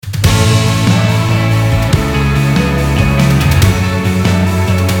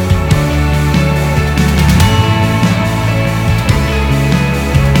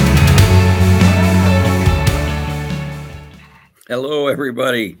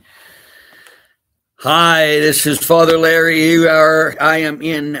everybody. Hi, this is Father Larry. I am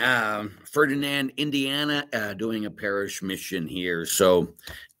in Ferdinand, Indiana, doing a parish mission here. So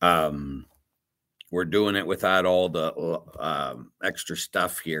we're doing it without all the extra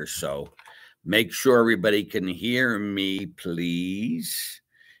stuff here. So make sure everybody can hear me, please.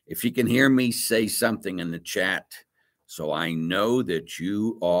 If you can hear me, say something in the chat so I know that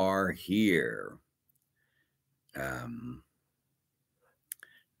you are here.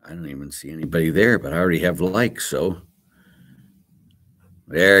 I don't even see anybody there, but I already have likes, so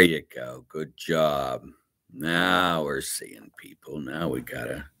there you go. Good job. Now we're seeing people. Now we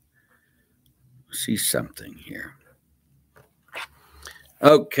gotta see something here.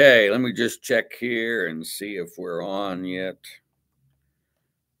 Okay, let me just check here and see if we're on yet.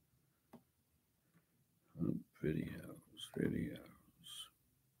 Videos,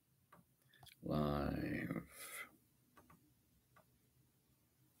 live.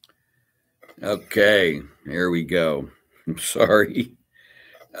 Okay, here we go. I'm sorry.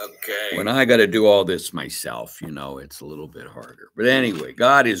 Okay. When I got to do all this myself, it's a little bit harder. But anyway,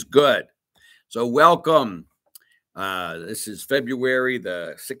 God is good. So welcome. This is February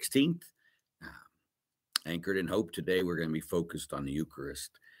the 16th. Anchored in Hope. Today we're going to be focused on the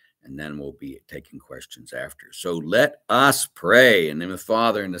Eucharist, and then we'll be taking questions after. So let us pray. In the name of the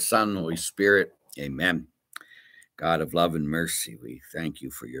Father, and the Son, and the Holy Spirit. Amen. God of love and mercy, we thank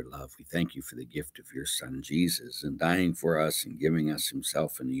you for your love. We thank you for the gift of your Son, Jesus, and dying for us and giving us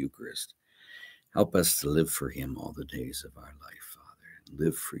himself in the Eucharist. Help us to live for him all the days of our life, Father, and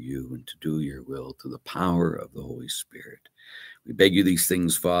live for you and to do your will through the power of the Holy Spirit. We beg you these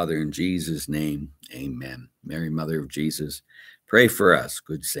things, Father, in Jesus' name, amen. Mary, Mother of Jesus, pray for us.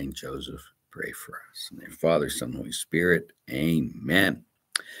 Good Saint Joseph, pray for us. In the name of the Father, Son, Holy Spirit, amen.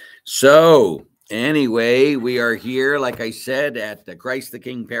 So, anyway, we are here, like I said, at the Christ the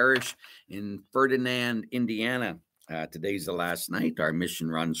King Parish in Ferdinand, Indiana. Today's the last night. Our mission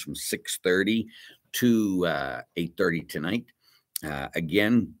runs from 6:30 to 8:30 tonight.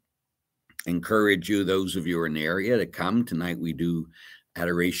 Again, encourage you, those of you who are in the area, to come. Tonight we do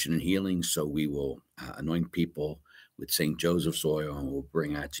adoration and healing, so we will anoint people with St. Joseph's oil, and we'll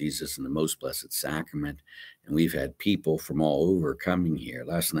bring out Jesus in the most blessed sacrament. And we've had people from all over coming here.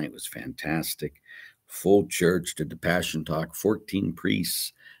 Last night was fantastic. Full church, did the Passion Talk. 14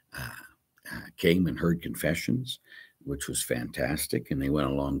 priests came and heard confessions, which was fantastic. And they went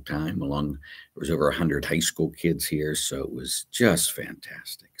a long time. There was over 100 high school kids here, so it was just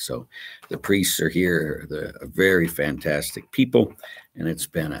fantastic. So the priests are here. They're very fantastic people, and it's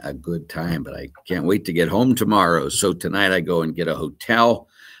been a good time. But I can't wait to get home tomorrow. So tonight I go and get a hotel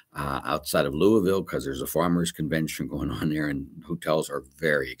outside of Louisville, because there's a farmers convention going on there, and hotels are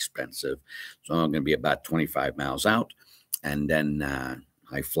very expensive. So I'm going to be about 25 miles out, and then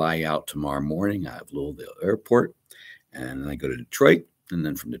I fly out tomorrow morning out of Louisville Airport, and then I go to Detroit, and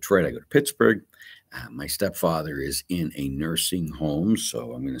then from Detroit I go to Pittsburgh. My stepfather is in a nursing home,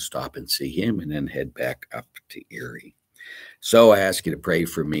 so I'm going to stop and see him and then head back up to Erie. So I ask you to pray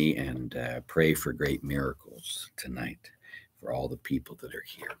for me and pray for great miracles tonight for all the people that are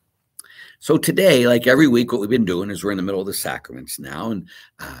here. So today, like every week, what we've been doing is we're in the middle of the sacraments now, and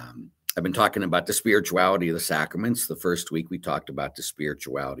I've been talking about the spirituality of the sacraments. The first week we talked about the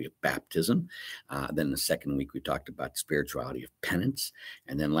spirituality of baptism. Then the second week we talked about the spirituality of penance.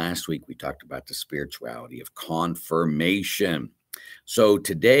 And then last week we talked about the spirituality of confirmation. So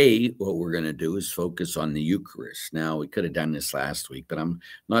today what we're going to do is focus on the Eucharist. Now, we could have done this last week, but I'm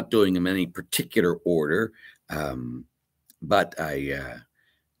not doing them in any particular order. But I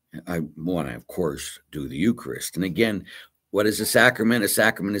want to, of course, do the Eucharist. And again, what is a sacrament? A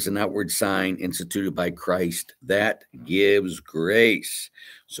sacrament is an outward sign instituted by Christ that gives grace.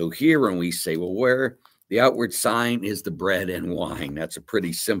 So here when we say, well, where the outward sign is the bread and wine, that's a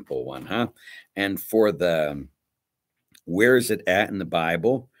pretty simple one, huh? And for the, where is it at in the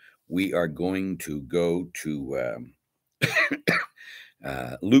Bible? We are going to go to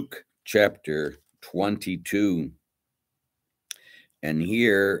Luke chapter 22. And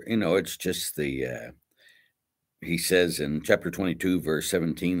here, it's just the... he says in chapter 22, verse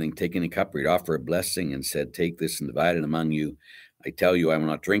 17, then taking a cup, he'd offer a blessing and said, take this and divide it among you. I tell you, I will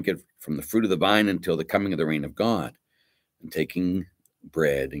not drink it from the fruit of the vine until the coming of the reign of God. And taking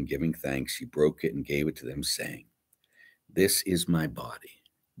bread and giving thanks, he broke it and gave it to them, saying, this is my body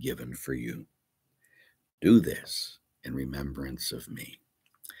given for you. Do this in remembrance of me.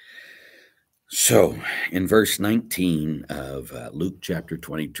 So in verse 19 of Luke chapter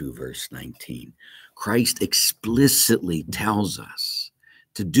 22, verse 19, Christ explicitly tells us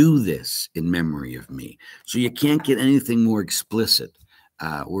to do this in memory of me. So you can't get anything more explicit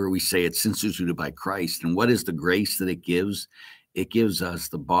where we say it's instituted by Christ. And what is the grace that it gives? It gives us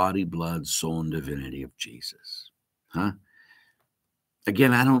the body, blood, soul, and divinity of Jesus. Huh?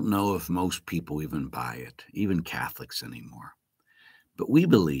 Again, I don't know if most people even buy it, even Catholics anymore. But we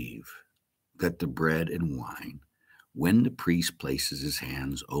believe that the bread and wine, when the priest places his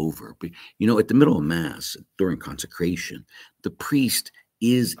hands over, at the middle of Mass, during consecration, the priest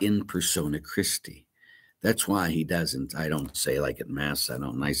is in persona Christi. That's why I don't say like at Mass,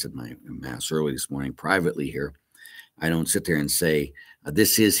 I said my Mass early this morning privately here, I don't sit there and say,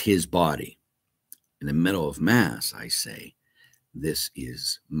 this is his body. In the middle of Mass, I say, this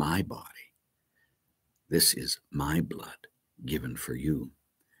is my body. This is my blood given for you.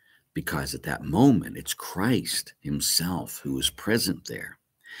 Because at that moment, it's Christ himself who is present there.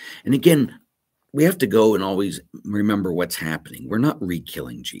 And again, we have to go and always remember what's happening. We're not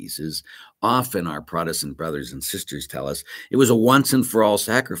re-killing Jesus. Often our Protestant brothers and sisters tell us it was a once and for all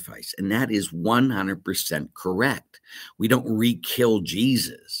sacrifice. And that is 100% correct. We don't re-kill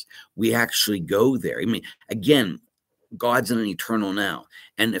Jesus. We actually go there. I mean, again, God's in an eternal now.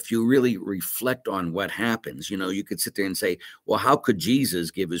 And if you really reflect on what happens, you could sit there and say, well, how could Jesus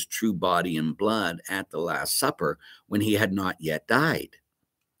give his true body and blood at the Last Supper when he had not yet died?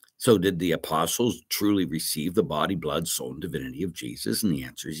 So did the apostles truly receive the body, blood, soul, and divinity of Jesus? And the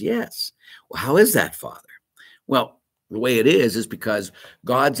answer is yes. Well, how is that, Father? Well, the way it is because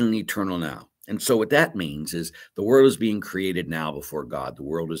God's in the eternal now. And so what that means is the world is being created now before God. The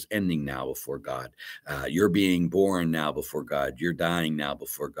world is ending now before God. You're being born now before God. You're dying now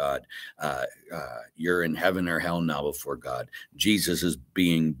before God. You're in heaven or hell now before God. Jesus is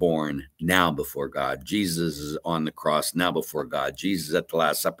being born now before God. Jesus is on the cross now before God. Jesus is at the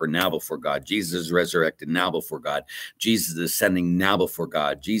Last Supper now before God. Jesus is resurrected now before God. Jesus is ascending now before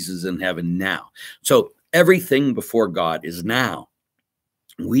God. Jesus is in heaven now. So everything before God is now.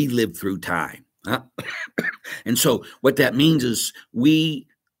 We live through time. And so what that means is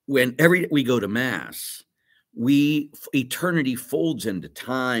whenever we go to Mass, eternity folds into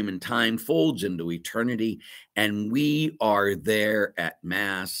time and time folds into eternity. And we are there at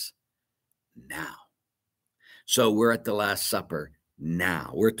Mass now. So we're at the Last Supper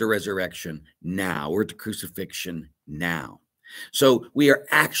now. We're at the resurrection now. We're at the crucifixion now. So we are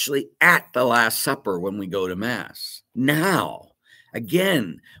actually at the Last Supper when we go to Mass now.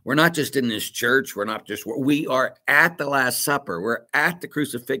 Again, we're not just in this church. We are at the Last Supper. We're at the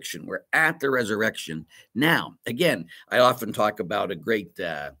crucifixion. We're at the resurrection. Now, again, I often talk about a great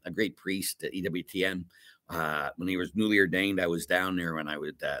priest at EWTN. When he was newly ordained, I was down there when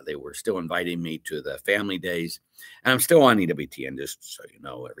they were still inviting me to the family days. And I'm still on EWTN, just so you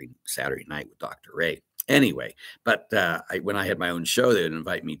know, every Saturday night with Dr. Ray. Anyway, but when I had my own show, they would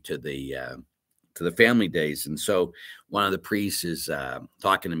invite me to the family days. And so one of the priests is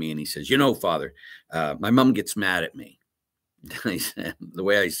talking to me and he says, Father, my mom gets mad at me. I said, the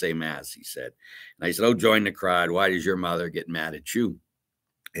way I say Mass, he said. And I said, oh, join the crowd. Why does your mother get mad at you?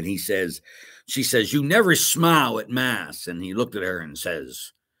 And she says, you never smile at Mass. And he looked at her and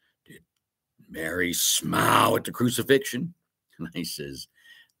says, did Mary smile at the crucifixion? And I says,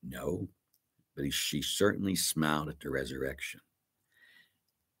 no, but she certainly smiled at the resurrection.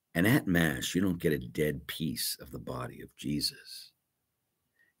 And at Mass, you don't get a dead piece of the body of Jesus.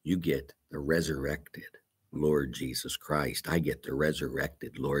 You get the resurrected Lord Jesus Christ. I get the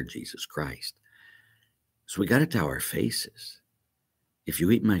resurrected Lord Jesus Christ. So we got it to our faces. If you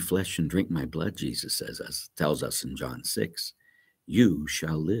eat my flesh and drink my blood, Jesus tells us in John 6, you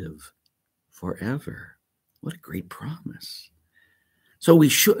shall live forever. What a great promise. So we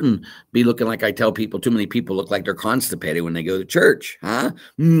shouldn't be looking like I tell people, too many people look like they're constipated when they go to church, huh?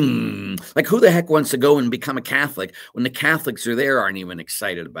 Like who the heck wants to go and become a Catholic when the Catholics are there aren't even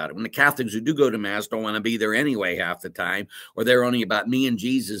excited about it? When the Catholics who do go to Mass don't want to be there anyway half the time, or they're only about me and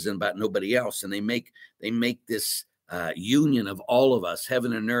Jesus and about nobody else. And they make this union of all of us,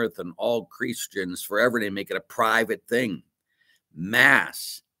 heaven and earth, and all Christians forever. They make it a private thing.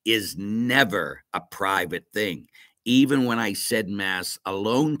 Mass is never a private thing. Even when I said Mass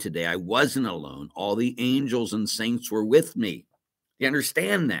alone today, I wasn't alone. All the angels and saints were with me. You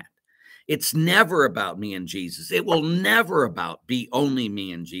understand that? It's never about me and Jesus. It will never be only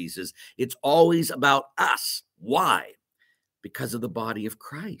me and Jesus. It's always about us. Why? Because of the body of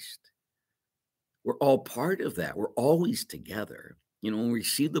Christ. We're all part of that. We're always together. When we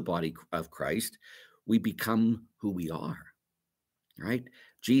receive the body of Christ, we become who we are, right?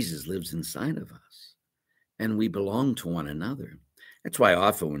 Jesus lives inside of us. And we belong to one another. That's why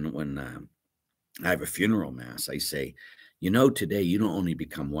often when I have a funeral Mass, I say, Today you don't only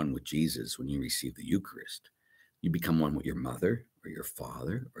become one with Jesus when you receive the Eucharist. You become one with your mother or your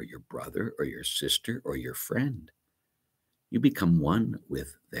father or your brother or your sister or your friend. You become one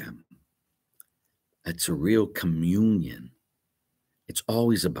with them. It's a real communion. It's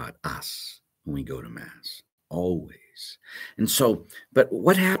always about us when we go to Mass, always. And so, but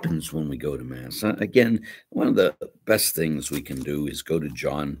what happens when we go to Mass? Again, one of the best things we can do is go to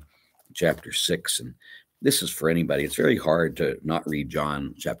John chapter 6. And this is for anybody. It's very hard to not read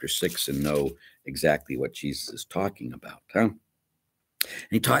John chapter 6 and know exactly what Jesus is talking about.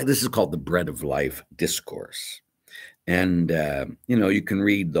 This is called the Bread of Life Discourse. And, you can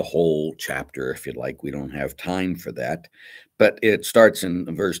read the whole chapter if you'd like. We don't have time for that. But it starts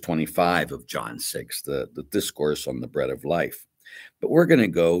in verse 25 of John 6, the discourse on the bread of life. But we're going to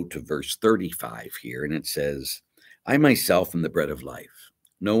go to verse 35 here, and it says, I myself am the bread of life.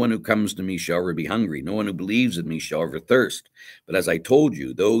 No one who comes to me shall ever be hungry. No one who believes in me shall ever thirst. But as I told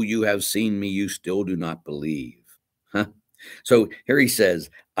you, though you have seen me, you still do not believe. So here he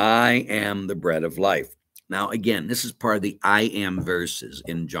says, I am the bread of life. Now, again, this is part of the I am verses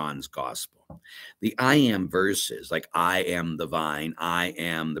in John's gospel. The I am verses, like I am the vine, I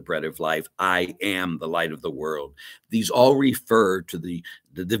am the bread of life, I am the light of the world. These all refer to the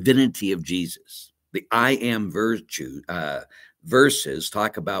divinity of Jesus. The I am verses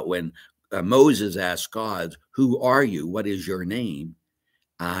talk about when Moses asked God, who are you? What is your name?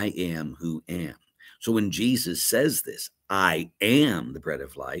 I am who am. So when Jesus says this, I am the bread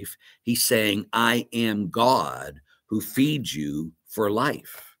of life, he's saying, I am God who feeds you for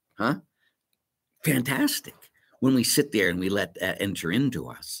life. Fantastic. When we sit there and we let that enter into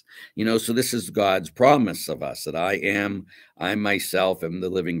us, so this is God's promise of us that I myself am the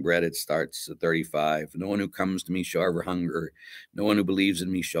living bread. It starts at 35. No one who comes to me shall ever hunger. No one who believes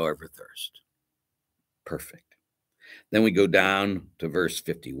in me shall ever thirst. Perfect. Then we go down to verse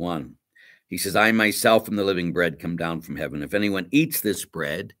 51. He says, I myself am the living bread come down from heaven. If anyone eats this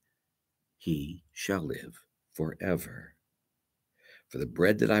bread, he shall live forever. For the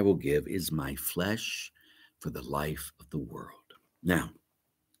bread that I will give is my flesh for the life of the world. Now,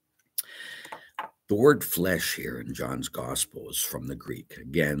 the word flesh here in John's gospel is from the Greek.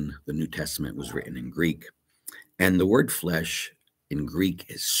 Again, the New Testament was written in Greek. And the word flesh in Greek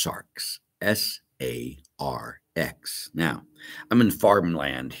is sarx, S-A-R-X. Now, I'm in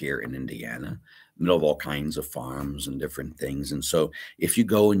farmland here in Indiana, middle of all kinds of farms and different things. And so if you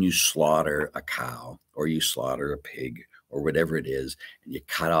go and you slaughter a cow or you slaughter a pig or whatever it is, and you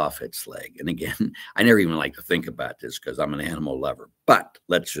cut off its leg. And again, I never even like to think about this because I'm an animal lover, but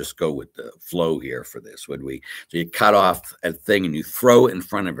let's just go with the flow here for this, would we? So you cut off a thing and you throw it in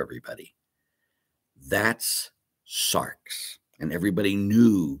front of everybody. That's sarx. And everybody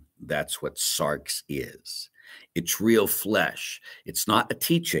knew that's what sarx is. It's real flesh. It's not a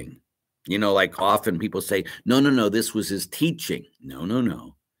teaching. Like often people say, no, this was his teaching.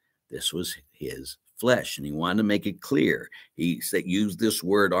 No. This was his flesh. And he wanted to make it clear. He used this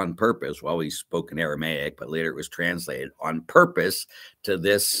word on purpose. Well, he spoke in Aramaic, but later it was translated on purpose to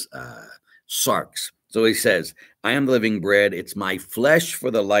this sarx. So he says, I am the living bread. It's my flesh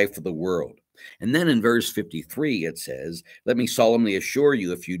for the life of the world. And then in verse 53, it says, let me solemnly assure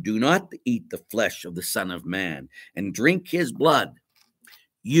you, if you do not eat the flesh of the Son of Man and drink his blood,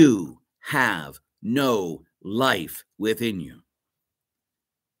 you have no life within you.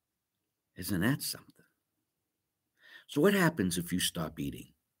 Isn't that something? So what happens if you stop eating?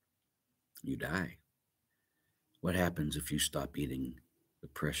 You die. What happens if you stop eating the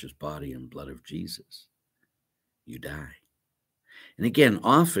precious body and blood of Jesus? You die. And again,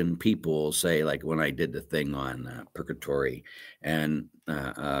 often people will say, like when I did the thing on purgatory, and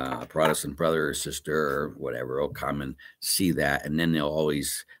a Protestant brother or sister or whatever will come and see that, and then they'll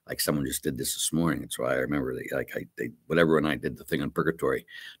always, like someone just did this morning. That's why I remember whatever when I did the thing on purgatory,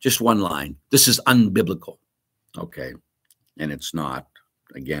 just one line: "This is unbiblical." Okay, and it's not.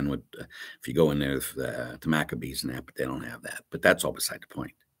 Again, if you go in there to Maccabees and that, but they don't have that. But that's all beside the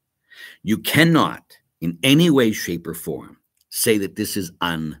point. You cannot, in any way, shape, or form, say that this is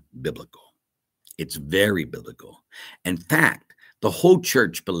unbiblical. It's very biblical. In fact, the whole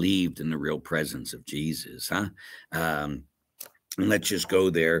church believed in the real presence of Jesus. And let's just go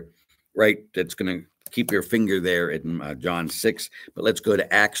there, right? That's going to keep your finger there in John 6, but let's go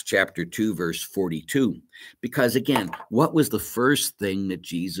to Acts chapter 2, verse 42. Because again, what was the first thing that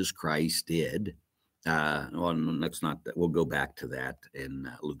Jesus Christ did Well, that's not that. We'll go back to that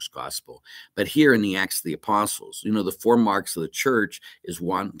in Luke's gospel. But here in the Acts of the Apostles, the four marks of the church is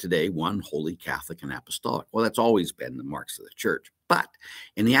one holy, Catholic, and apostolic. Well, that's always been the marks of the church. But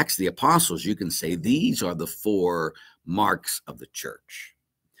in the Acts of the Apostles, you can say these are the four marks of the church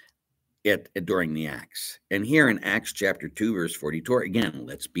during the Acts. And here in Acts chapter 2, verse 42, again,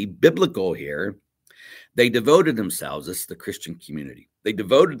 let's be biblical here. They devoted themselves, this is the Christian community. They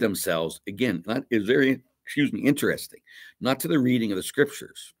devoted themselves, again, that is very, interesting, not to the reading of the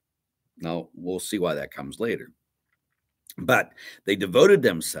scriptures. Now, we'll see why that comes later. But they devoted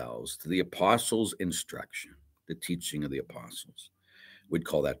themselves to the apostles' instruction, the teaching of the apostles. We'd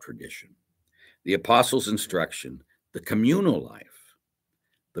call that tradition. The apostles' instruction, the communal life,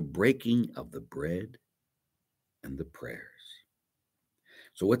 the breaking of the bread, and the prayers.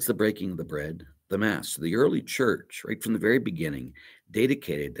 So what's the breaking of the bread? The Mass. So the early church, right from the very beginning,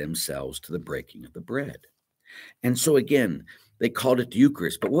 dedicated themselves to the breaking of the bread. And so again, they called it the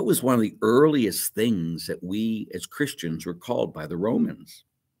Eucharist. But what was one of the earliest things that we as Christians were called by the Romans?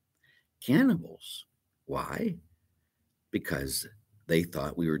 Cannibals. Why? Because they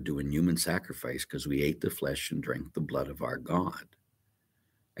thought we were doing human sacrifice because we ate the flesh and drank the blood of our God.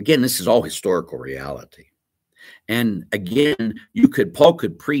 Again, this is all historical reality. And again, Paul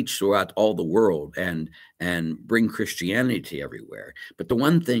could preach throughout all the world and bring Christianity everywhere. But the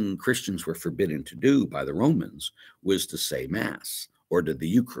one thing Christians were forbidden to do by the Romans was to say Mass or to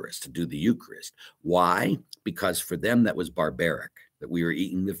do the Eucharist. Why? Because for them, that was barbaric, that we were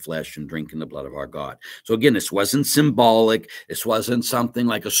eating the flesh and drinking the blood of our God. So again, this wasn't symbolic. This wasn't something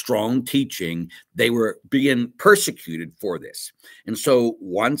like a strong teaching. They were being persecuted for this. And so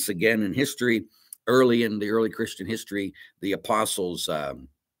once again in history, early in the early Christian history, the apostles,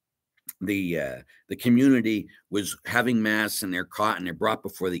 the community was having Mass, and they're caught and they're brought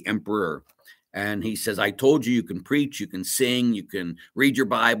before the emperor. And he says, I told you, you can preach, you can sing, you can read your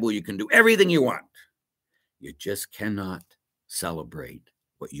Bible, you can do everything you want. You just cannot celebrate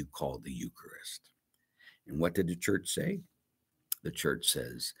what you call the Eucharist. And what did the church say? The church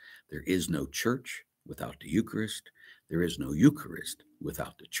says, there is no church without the Eucharist. There is no Eucharist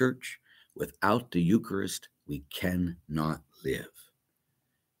without the church. Without the Eucharist, we cannot live.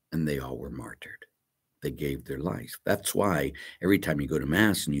 And they all were martyred. They gave their life. That's why every time you go to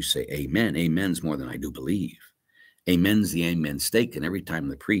Mass and you say amen, amen's more than I do believe. Amen's the amen stake. And every time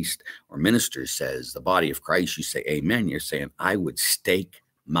the priest or minister says the body of Christ, you say amen, you're saying, I would stake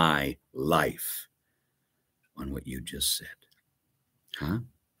my life on what you just said. Huh?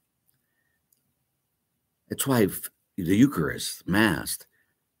 That's why the Eucharist, Mass,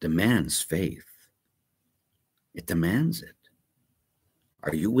 demands faith. It demands it.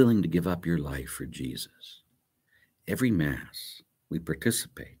 Are you willing to give up your life for Jesus? Every Mass, we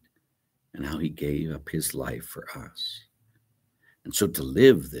participate in how he gave up his life for us. And so to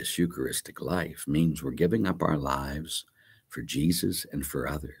live this Eucharistic life means we're giving up our lives for Jesus and for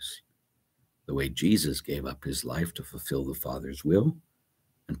others, the way Jesus gave up his life to fulfill the Father's will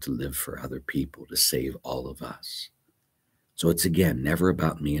and to live for other people, to save all of us. So it's, again, never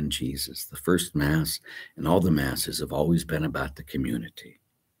about me and Jesus. The first Mass and all the Masses have always been about the community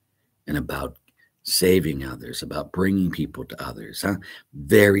and about saving others, about bringing people to others.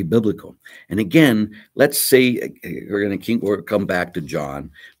 Very biblical. And again, let's say we'll come back to John,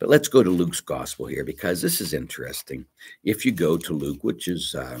 but let's go to Luke's gospel here, because this is interesting. If you go to Luke, which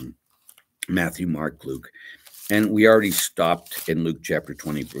is Matthew, Mark, Luke, and we already stopped in Luke chapter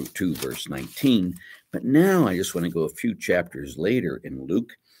 22, verse 19. But now I just want to go a few chapters later in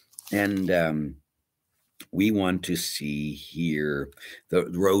Luke, and we want to see here the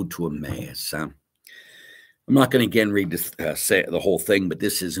road to Emmaus. I'm not going to again read say the whole thing, but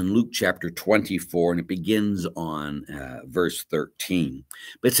this is in Luke chapter 24, and it begins on verse 13.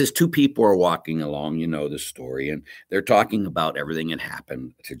 But it says two people are walking along, you know the story, and they're talking about everything that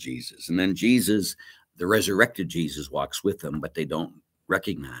happened to Jesus. And then Jesus, the resurrected Jesus, walks with them, but they don't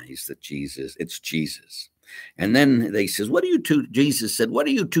recognize that it's Jesus. And then they says, Jesus said, what are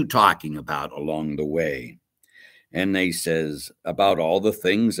you two talking about along the way? And they says, about all the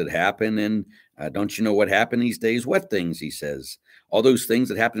things that happen. And don't you know what happened these days? What things? He says, all those things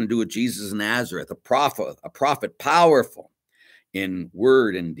that happened to do with Jesus of Nazareth, a prophet powerful in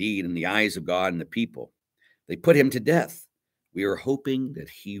word and deed in the eyes of God and the people. They put him to death. We were hoping that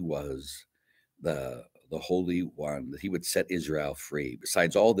he was the Holy One, that he would set Israel free.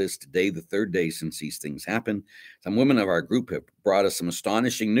 Besides all this, today, the third day since these things happened, some women of our group have brought us some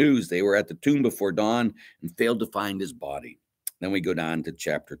astonishing news. They were at the tomb before dawn and failed to find his body. Then we go down to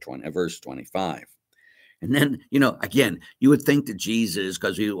chapter 20, verse 25. And then, again, you would think that Jesus,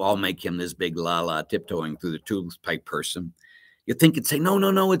 because we all make him this big la-la tiptoeing through the turnpike person, you'd think it'd say, no, no,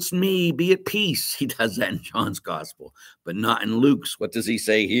 no, it's me, be at peace. He does that in John's gospel, but not in Luke's. What does he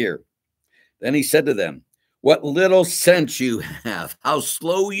say here? Then he said to them, what little sense you have, how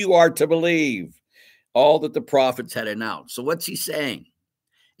slow you are to believe all that the prophets had announced. So what's he saying?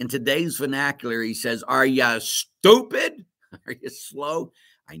 In today's vernacular, he says, are you stupid? Are you slow?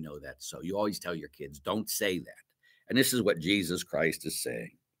 I know that. So you always tell your kids, don't say that. And this is what Jesus Christ is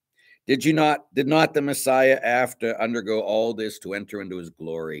saying. Did not the Messiah undergo all this to enter into his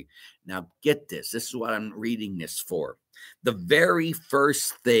glory? Now get this. This is what I'm reading this for. The very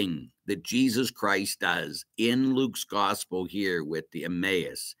first thing that Jesus Christ does in Luke's gospel here with the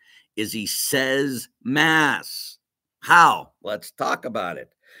Emmaus is he says mass. How? Let's talk about it.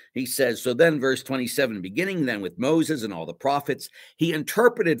 He says, so then verse 27, beginning then with Moses and all the prophets, he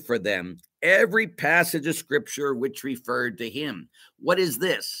interpreted for them every passage of scripture which referred to him. What is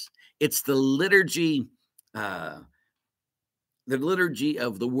this? It's the liturgy of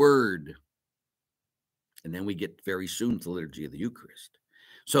the word. And then we get very soon to the liturgy of the Eucharist.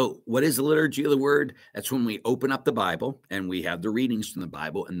 So what is the liturgy of the word? That's when we open up the Bible and we have the readings from the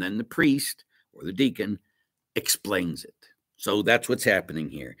Bible, and then the priest or the deacon explains it. So that's what's happening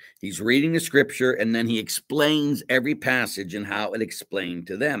here. He's reading the scripture, and then he explains every passage and how it explained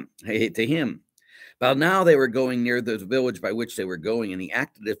to him. But now they were going near the village by which they were going, and he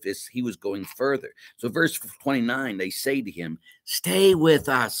acted as if he was going further. So verse 29, they say to him, stay with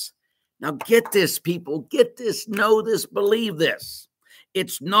us. Now get this, people, get this, know this, believe this.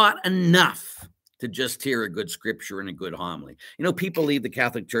 It's not enough to just hear a good scripture and a good homily. People leave the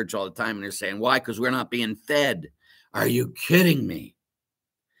Catholic Church all the time, and they're saying, why? Because we're not being fed. Are you kidding me?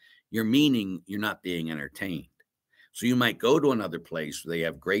 You're meaning you're not being entertained. So you might go to another place where they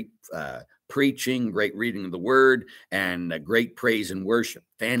have great preaching, great reading of the word, and great praise and worship.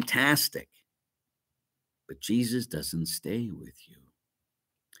 Fantastic. But Jesus doesn't stay with you.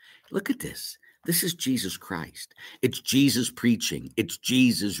 Look at this. This is Jesus Christ. It's Jesus preaching. It's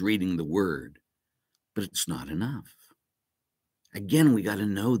Jesus reading the word. But it's not enough. Again, we got to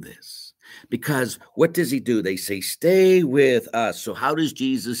know this, because what does he do? They say, stay with us. So how does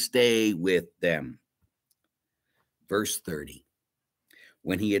Jesus stay with them? Verse 30,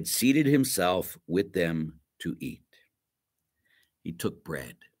 when he had seated himself with them to eat, he took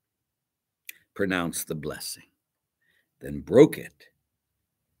bread, pronounced the blessing, then broke it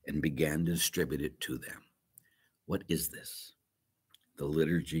and began to distribute it to them. What is this? The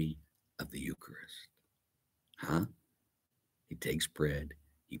liturgy of the Eucharist. He takes bread,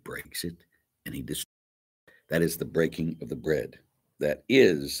 he breaks it, and he distributes. That is the breaking of the bread. That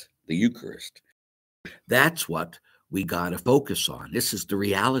is the Eucharist. That's what we got to focus on. This is the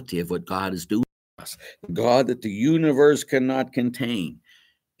reality of what God is doing for us. God that the universe cannot contain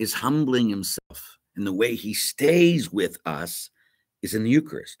is humbling himself, and the way he stays with us is in the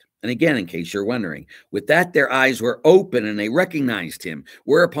Eucharist. And again, in case you're wondering, with that their eyes were open and they recognized him,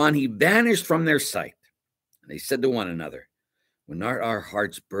 whereupon he vanished from their sight. And they said to one another, were not our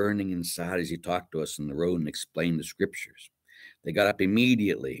hearts burning inside as he talked to us on the road and explained the scriptures? They got up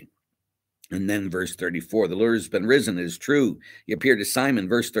immediately. And then verse 34, the Lord has been risen, it is true. He appeared to Simon,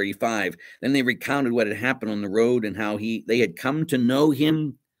 verse 35. Then they recounted what had happened on the road and how they had come to know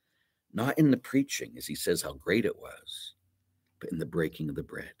him, not in the preaching, as he says how great it was, but in the breaking of the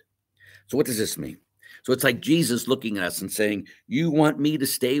bread. So what does this mean? So it's like Jesus looking at us and saying, you want me to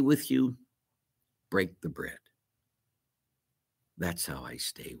stay with you? Break the bread. That's how I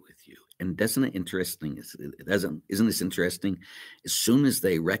stay with you. And isn't it interesting? Isn't this interesting? As soon as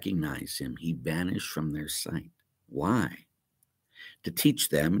they recognize him, he vanished from their sight. Why? To teach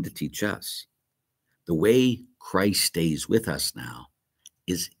them and to teach us. The way Christ stays with us now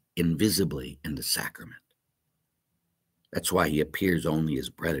is invisibly in the sacrament. That's why he appears only as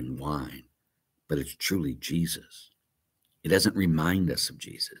bread and wine, but it's truly Jesus. It doesn't remind us of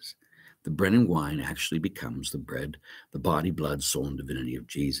Jesus. The bread and wine actually becomes the bread, the body, blood, soul, and divinity of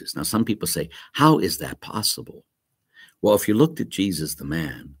Jesus. Now, some people say, how is that possible? Well, if you looked at Jesus, the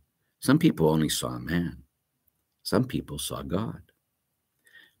man, some people only saw a man. Some people saw God.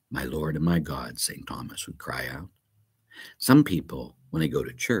 My Lord and my God, St. Thomas would cry out. Some people, when they go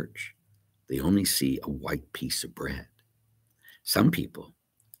to church, they only see a white piece of bread. Some people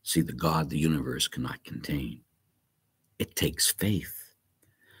see the God the universe cannot contain. It takes faith.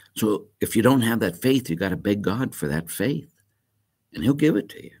 So if you don't have that faith, you got to beg God for that faith, and he'll give it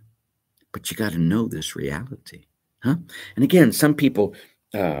to you. But you got to know this reality, huh? And again, some people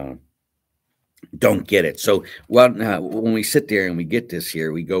don't get it. So when we sit there and we get this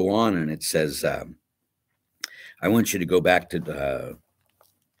here, we go on and it says, I want you to go back to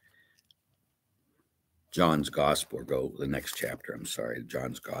John's Gospel, or go the next chapter. I'm sorry,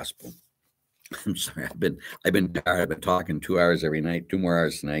 John's Gospel. I'm sorry, I've been tired. I've been talking 2 hours every night, 2 more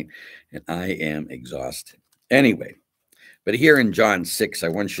hours tonight, and I am exhausted. Anyway, but here in John 6, I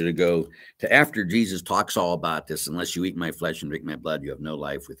want you to go to after Jesus talks all about this. Unless you eat my flesh and drink my blood, you have no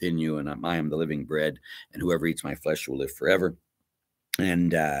life within you, and I am the living bread, and whoever eats my flesh will live forever.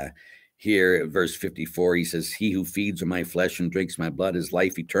 And here, verse 54, he says, he who feeds on my flesh and drinks my blood is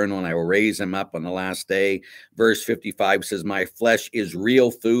life eternal, and I will raise him up on the last day. Verse 55 says, my flesh is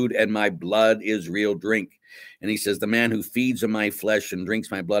real food, and my blood is real drink. And he says, the man who feeds on my flesh and drinks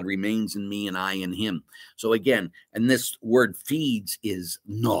my blood remains in me, and I in him. So again, and this word feeds is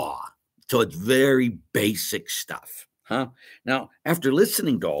gnaw. So it's very basic stuff. Now, after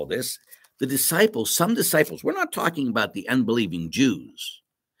listening to all this, some disciples, we're not talking about the unbelieving Jews.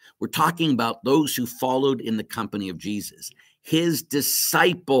 We're talking about those who followed in the company of Jesus, his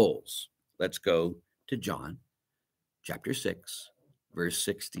disciples. Let's go to John chapter 6, verse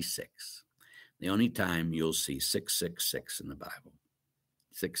 66. The only time you'll see 666 in the Bible.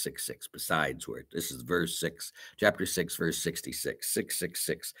 666, besides where this is verse 6, chapter 6, verse 66,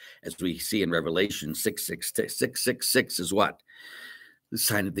 666. As we see in Revelation, 666 is what? The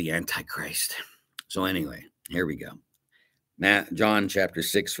sign of the Antichrist. So anyway, here we go. Now, John chapter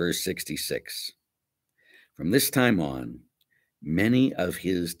 6, verse 66. From this time on, many of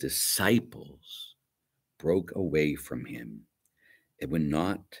his disciples broke away from him and would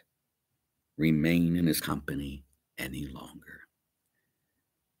not remain in his company any longer.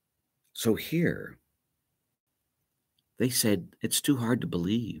 So here, they said, it's too hard to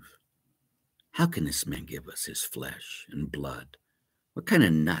believe. How can this man give us his flesh and blood? What kind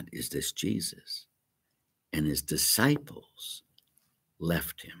of nut is this Jesus? And his disciples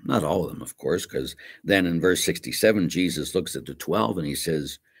left him. Not all of them, of course, because then in verse 67, Jesus looks at the 12 and he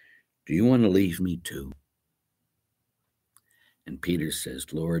says, do you want to leave me too? And Peter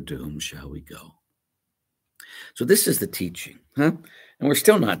says, Lord, to whom shall we go? So this is the teaching, And we're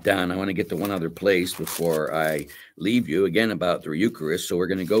still not done. I want to get to one other place before I leave you, again, about the Eucharist. So we're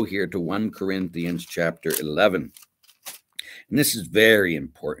going to go here to 1 Corinthians chapter 11. And this is very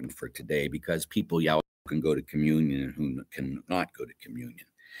important for today because people can go to communion and who cannot go to communion.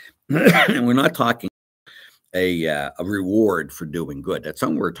 And we're not talking a reward for doing good. That's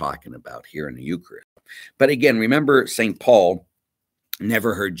something we're talking about here in the Eucharist. But again, remember St. Paul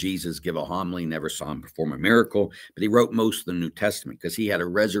never heard Jesus give a homily, never saw him perform a miracle, but he wrote most of the New Testament because he had a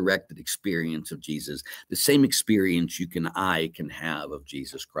resurrected experience of Jesus, the same experience I can have of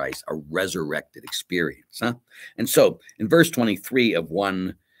Jesus Christ, a resurrected experience. And so in verse 23 of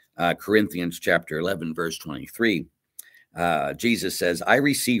 1 Corinthians chapter 11, verse 23, Jesus says, I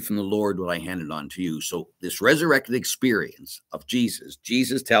received from the Lord what I handed on to you. So this resurrected experience of Jesus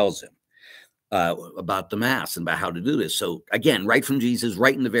tells him about the Mass and about how to do this. So again, right from Jesus,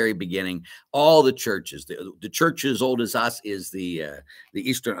 right in the very beginning, all the churches, the church as old as us is the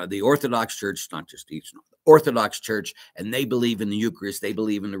Orthodox Church, not just Eastern Orthodox Church, and they believe in the Eucharist. They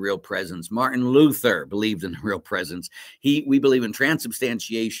believe in the real presence. Martin Luther believed in the real presence. We believe in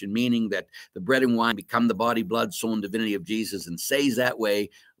transubstantiation, meaning that the bread and wine become the body, blood, soul, and divinity of Jesus, and stays that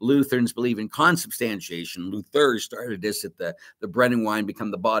way. Lutherans believe in consubstantiation. Luther started this at the bread and wine become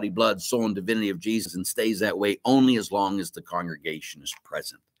the body, blood, soul, and divinity of Jesus, and stays that way only as long as the congregation is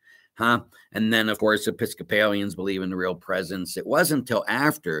present. And then, of course, Episcopalians believe in the real presence. It wasn't until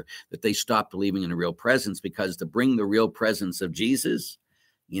after that they stopped believing in the real presence, because to bring the real presence of Jesus,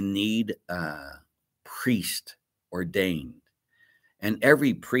 you need a priest ordained. And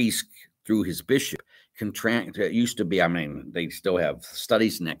every priest, through his bishop, it used to be, they still have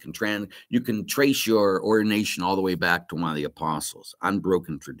studies in that, you can trace your ordination all the way back to one of the apostles,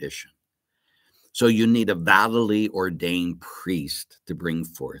 unbroken tradition. So you need a validly ordained priest to bring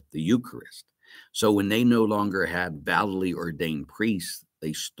forth the Eucharist. So when they no longer had validly ordained priests,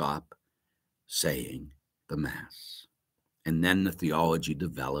 they stopped saying the Mass. And then the theology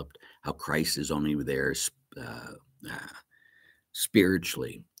developed how Christ is only there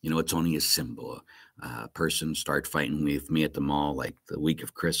spiritually. It's only a symbol. A person start fighting with me at the mall like the week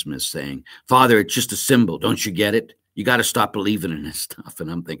of Christmas saying, Father, it's just a symbol. Don't you get it? You got to stop believing in this stuff.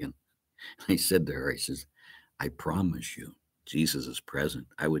 And I'm thinking, I said to her, I says, I promise you, Jesus is present.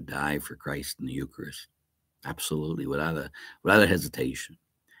 I would die for Christ in the Eucharist. Absolutely, without a hesitation.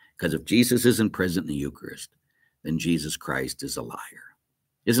 Because if Jesus isn't present in the Eucharist, then Jesus Christ is a liar.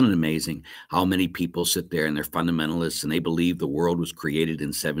 Isn't it amazing how many people sit there and they're fundamentalists and they believe the world was created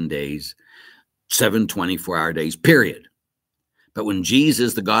in 7 days, 7 24-hour days, period. But when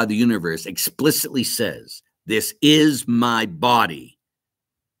Jesus, the God of the universe, explicitly says This is my body.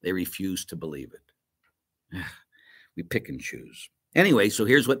 They refuse to believe it. We pick and choose. Anyway, so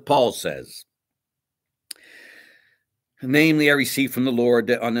here's what Paul says. Namely, I received from the Lord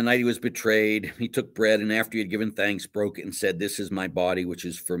that on the night he was betrayed, he took bread, and after he had given thanks, broke it and said, "This is my body, which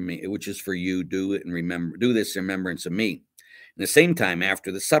is for me, which is for you. Do this in remembrance of me." In the same time,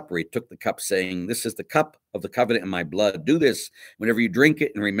 after the supper, he took the cup, saying, "This is the cup of the covenant in my blood. Do this whenever you drink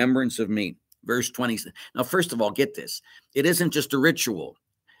it in remembrance of me." Verse 20. Now, first of all, get this. It isn't just a ritual.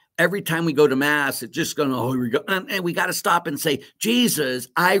 Every time we go to Mass, it's just going, oh, here we go. And we got to stop and say, Jesus,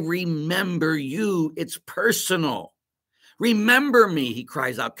 I remember you. It's personal. Remember me, he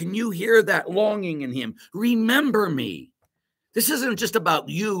cries out. Can you hear that longing in him? Remember me. This isn't just about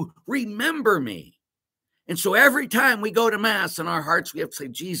you. Remember me. And so every time we go to Mass in our hearts, we have to say,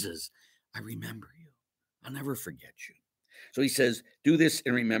 Jesus, I remember you. I'll never forget you. So he says, do this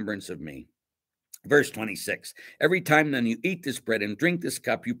in remembrance of me. Verse 26, every time then you eat this bread and drink this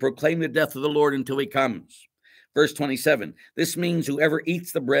cup, you proclaim the death of the Lord until he comes. Verse 27, this means whoever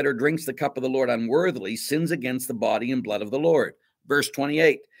eats the bread or drinks the cup of the Lord unworthily sins against the body and blood of the Lord. Verse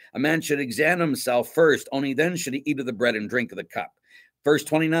 28, a man should examine himself first, only then should he eat of the bread and drink of the cup. Verse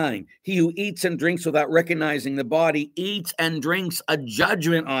 29, he who eats and drinks without recognizing the body eats and drinks a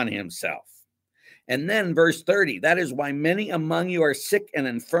judgment on himself. And then verse 30, that is why many among you are sick and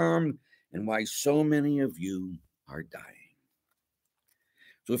infirm, and why so many of you are dying.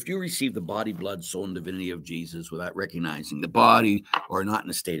 So if you receive the body, blood, soul, and divinity of Jesus without recognizing the body or not in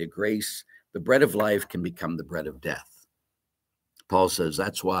a state of grace, the bread of life can become the bread of death. Paul says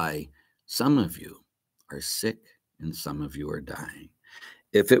that's why some of you are sick and some of you are dying.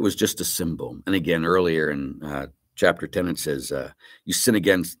 If it was just a symbol, and again, earlier in chapter 10, it says, you sin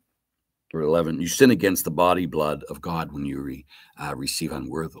against, or 11, you sin against the body, blood of God when you receive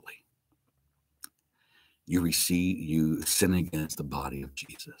unworthily. You sin against the body of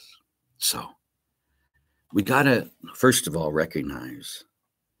Jesus. So we got to, first of all, recognize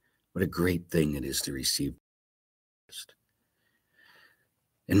what a great thing it is to receive Christ.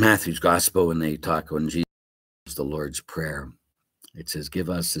 In Matthew's gospel, when Jesus the Lord's Prayer, it says, give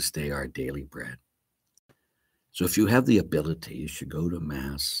us this day our daily bread. So if you have the ability, you should go to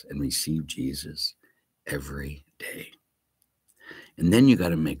Mass and receive Jesus every day. And then you got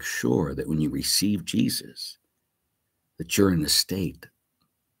to make sure that when you receive Jesus, that you're in a state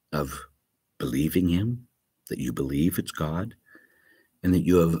of believing him, that you believe it's God, and that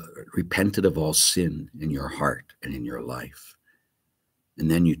you have repented of all sin in your heart and in your life.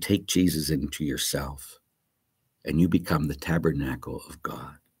 And then you take Jesus into yourself, and you become the tabernacle of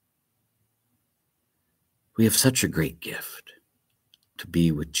God. We have such a great gift to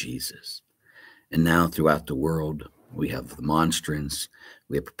be with Jesus. And now throughout the world, we have the monstrance,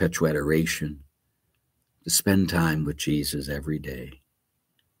 we have perpetual adoration. To spend time with Jesus every day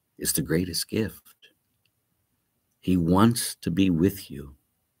is the greatest gift. He wants to be with you.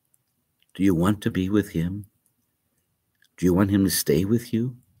 Do you want to be with him? Do you want him to stay with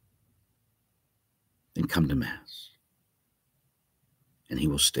you? Then come to Mass. And he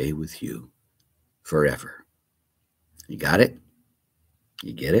will stay with you forever. You got it?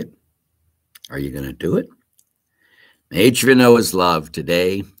 You get it? Are you going to do it? May each of you know his love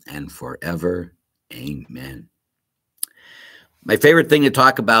today and forever. Amen. My favorite thing to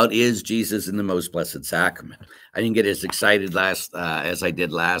talk about is Jesus in the Most Blessed Sacrament. I didn't get as excited as I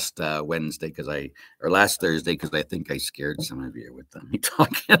did last Thursday, because I think I scared some of you with me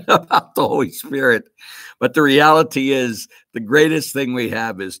talking about the Holy Spirit. But the reality is, the greatest thing we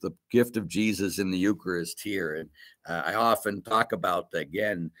have is the gift of Jesus in the Eucharist here. And I often talk about,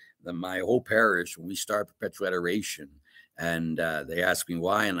 again, my whole parish, when we start perpetual adoration, and they asked me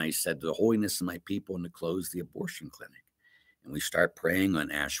why, and I said, the holiness of my people, and to close the abortion clinic. And we start praying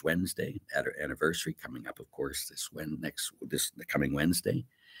on Ash Wednesday, at our anniversary coming up, of course, this coming Wednesday.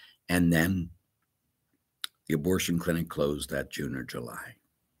 And then the abortion clinic closed that June or July.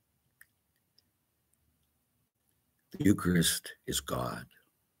 The Eucharist is God.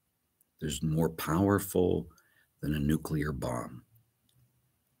 There's more powerful than a nuclear bomb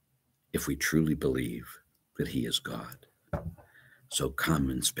if we truly believe that he is God. So come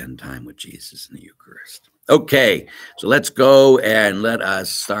and spend time with Jesus in the Eucharist. Okay, so let's go and let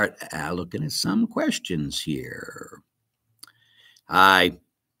us start looking at some questions here. Hi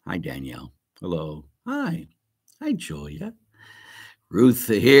Danielle. Hello. Hi Julia. Ruth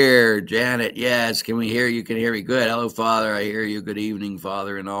here. Janet, yes. Can we hear you? Can hear me? Good. Hello, Father. I hear you. Good evening,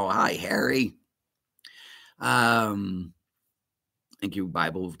 Father and all. Hi, Harry. Thank you,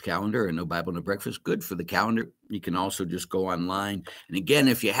 Bible calendar and No Bible, No Breakfast. Good for the calendar. You can also just go online. And again,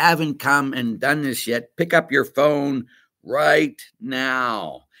 if you haven't come and done this yet, pick up your phone right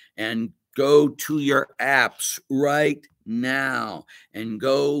now and go to your apps right now and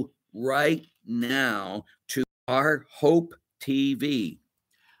go right now to Our Hope TV.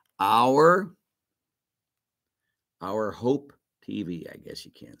 Our Hope TV. I guess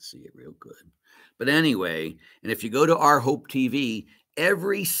you can't see it real good. But anyway, and if you go to Our Hope TV,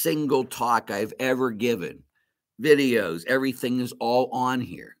 every single talk I've ever given, videos, everything is all on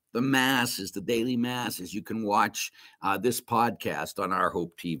here. The masses, the daily masses. You can watch this podcast on Our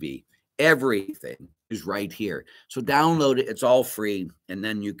Hope TV. Everything is right here. So download it. It's all free. And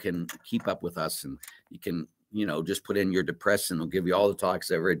then you can keep up with us, and you can, just put in your depression. It'll give you all the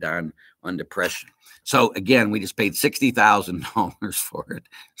talks ever done on depression. So again, we just paid $60,000 for it.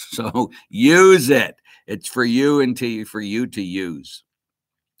 So use it. It's for you and for you to use.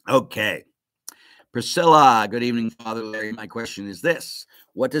 Okay. Priscilla, good evening, Father Larry. My question is this.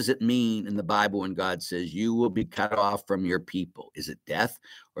 What does it mean in the Bible when God says you will be cut off from your people? Is it death,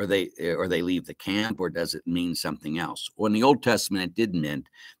 or they leave the camp, or does it mean something else? Well, in the Old Testament, it did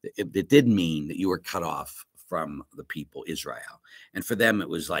mean that you were cut off from the people, Israel. And for them, it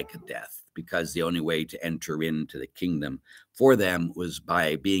was like a death, because the only way to enter into the kingdom for them was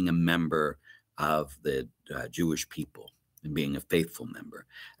by being a member of the Jewish people and being a faithful member.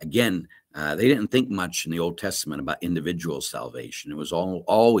 Again, they didn't think much in the Old Testament about individual salvation. It was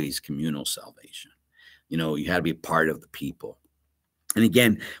always communal salvation. You had to be part of the people. And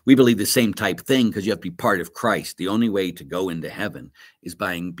again, we believe the same type thing, because you have to be part of Christ. The only way to go into heaven is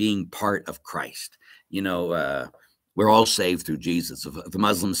by being part of Christ. We're all saved through Jesus. If a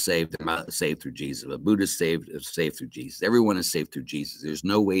Muslim's saved, they're saved through Jesus. If a Buddhist saved through Jesus. Everyone is saved through Jesus. There's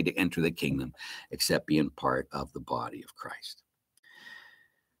no way to enter the kingdom except being part of the body of Christ.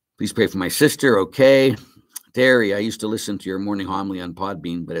 Please pray for my sister. Okay. Terry, I used to listen to your morning homily on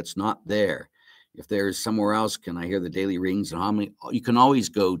Podbean, but it's not there. If there is somewhere else, can I hear the daily readings and homily? You can always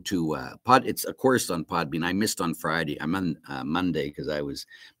go to it's a course on Podbean. I missed on Friday. I'm on Monday, because I was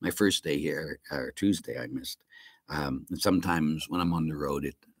my first day here, or Tuesday I missed. And sometimes when I'm on the road,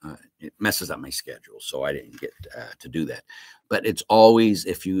 it messes up my schedule, so I didn't get to do that. But it's always,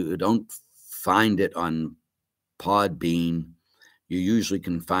 if you don't find it on Podbean, you usually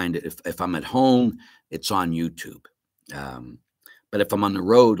can find it. If I'm at home, it's on YouTube. But if I'm on the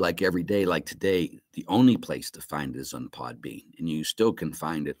road, like every day, like today, the only place to find it is on Podbean, and you still can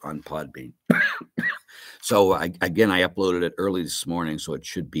find it on Podbean. So I uploaded it early this morning, so it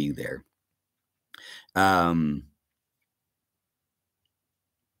should be there.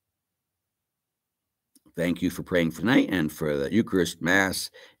 Thank you for praying for tonight and for the Eucharist Mass.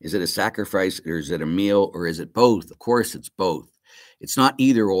 Is it a sacrifice, or is it a meal, or is it both? Of course, it's both. It's not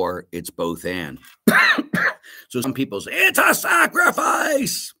either or, it's both and. So some people say, it's a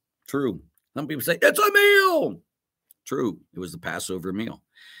sacrifice. True. Some people say, it's a meal. True. It was the Passover meal.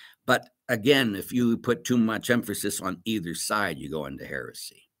 But again, if you put too much emphasis on either side, you go into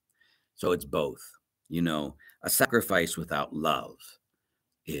heresy. So it's both. A sacrifice without love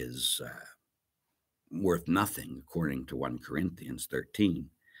is worth nothing, according to 1 Corinthians 13.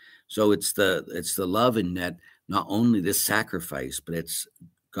 So it's the love in that not only this sacrifice, but it's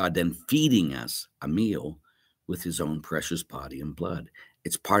God then feeding us a meal with his own precious body and blood.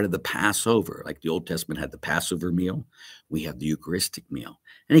 It's part of the Passover. Like the Old Testament had the Passover meal, we have the Eucharistic meal.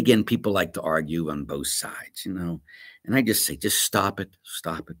 And again, people like to argue on both sides, and I just say, just stop it,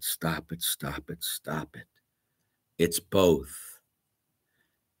 stop it, stop it, stop it, stop it. It's both.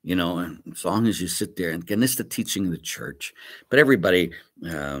 And as long as you sit there, and again, this is the teaching of the church, but everybody,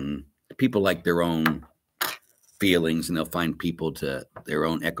 people like their own feelings, and they'll find people to their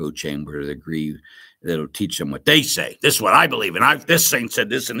own echo chamber to agree that'll teach them what they say. This is what I believe, and this saint said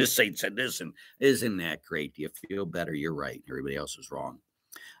this, and this saint said this, and isn't that great? Do you feel better? You're right. Everybody else is wrong.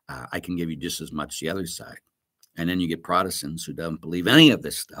 I can give you just as much the other side. And then you get Protestants who don't believe any of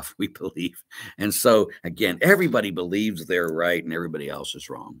this stuff we believe. And so, again, everybody believes they're right and everybody else is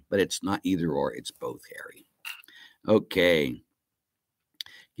wrong. But it's not either or, it's both, Harry. Okay.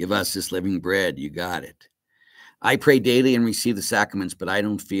 Give us this living bread. You got it. I pray daily and receive the sacraments, but I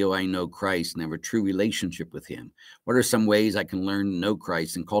don't feel I know Christ and have a true relationship with him. What are some ways I can learn to know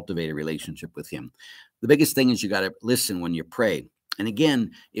Christ and cultivate a relationship with him? The biggest thing is you got to listen when you pray. And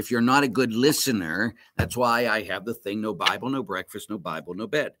again, if you're not a good listener, that's why I have the thing, no Bible, no breakfast, no Bible, no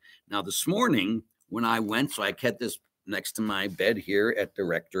bed. Now, this morning when I went, so I kept this next to my bed here at the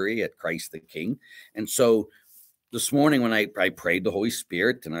rectory at Christ the King. And so this morning when I prayed the Holy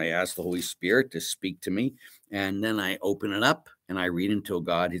Spirit and I asked the Holy Spirit to speak to me, and then I open it up and I read until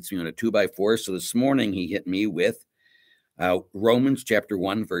God hits me on a 2x4. So this morning he hit me with Romans chapter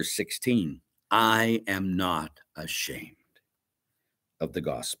 1, verse 16. I am not ashamed of the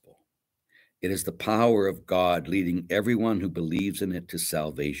gospel. It is the power of God leading everyone who believes in it to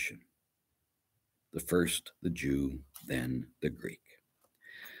salvation. The first, the Jew, then the Greek.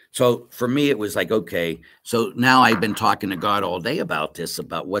 So for me, it was like, okay, so now I've been talking to God all day about this,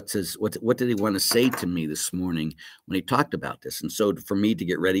 about what did he want to say to me this morning when he talked about this? And so for me to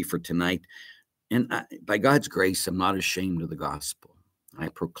get ready for tonight, and by God's grace, I'm not ashamed of the gospel. I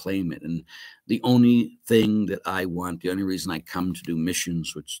proclaim it. And the only thing that I want, the only reason I come to do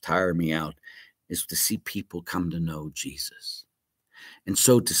missions, which tire me out, is to see people come to know Jesus. And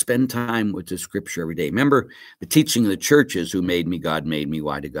so to spend time with the scripture every day. Remember, the teaching of the churches, who made me, God made me.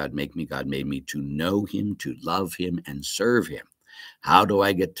 Why did God make me? God made me to know him, to love him, and serve him. How do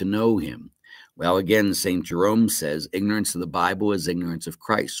I get to know him? Well, again, St. Jerome says, ignorance of the Bible is ignorance of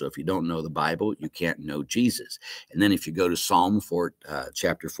Christ. So if you don't know the Bible, you can't know Jesus. And then if you go to Psalm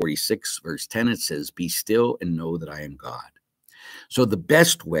chapter 46, verse 10, it says, be still and know that I am God. So the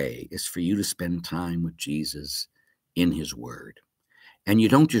best way is for you to spend time with Jesus in his word. And you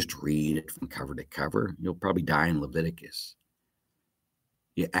don't just read it from cover to cover. You'll probably die in Leviticus.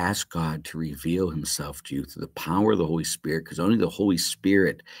 You ask God to reveal himself to you through the power of the Holy Spirit, because only the Holy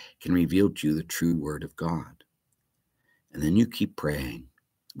Spirit can reveal to you the true word of God. And then you keep praying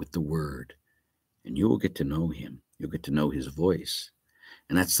with the word, and you will get to know him. You'll get to know his voice.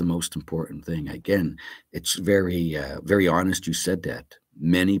 And that's the most important thing. Again, it's very, very honest you said that.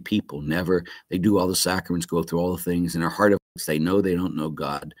 Many people they do all the sacraments, go through all the things, in their heart of hearts, they know they don't know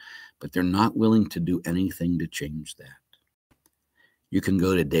God, but they're not willing to do anything to change that. You can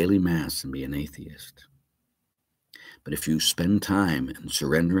go to daily mass and be an atheist. But if you spend time in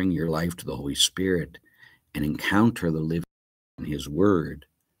surrendering your life to the Holy Spirit and encounter the living in his word,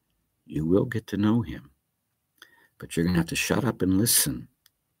 you will get to know him. But you're going to have to shut up and listen.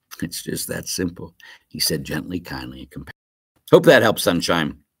 It's just that simple. He said gently, kindly, and compassionately. Hope that helps,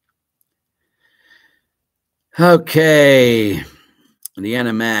 sunshine. Okay.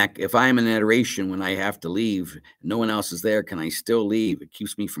 Leanna Mack, if I'm in adoration when I have to leave, no one else is there, can I still leave? It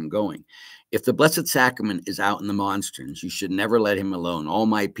keeps me from going. If the Blessed Sacrament is out in the monstrance, you should never let him alone. All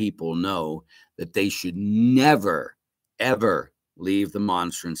my people know that they should never, ever leave the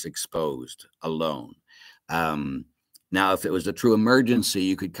monstrance exposed alone. Now, if it was a true emergency,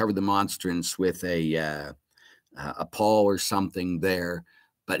 you could cover the monstrance with a pall or something there.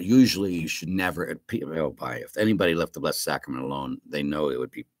 But usually you should never, if anybody left the Blessed Sacrament alone, they know it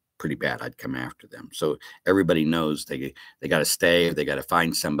would be pretty bad. I'd come after them. So everybody knows they got to stay, they got to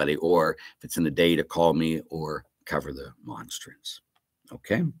find somebody, or if it's in the day, to call me or cover the monstrance.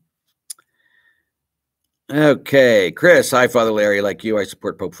 Okay. Okay. Chris, hi, Father Larry. Like you, I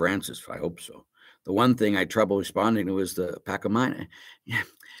support Pope Francis. I hope so. The one thing I had trouble responding to was the Pachamama. Yeah.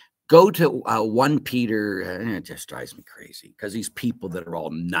 Go to 1 Peter, it just drives me crazy, because these people that are all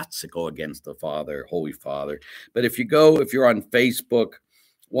nuts that go against the Father, Holy Father. But if you're on Facebook,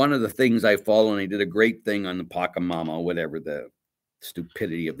 one of the things I follow, and I did a great thing on the Pachamama, whatever the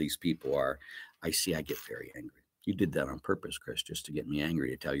stupidity of these people are, I get very angry. You did that on purpose, Chris, just to get me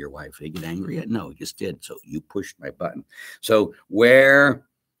angry, to tell your wife. They get angry at? No, you just did. So you pushed my button. So where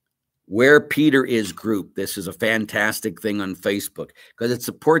Peter is group, this is a fantastic thing on Facebook, because it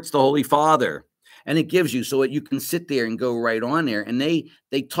supports the Holy Father, and it gives you, so that you can sit there and go right on there, and they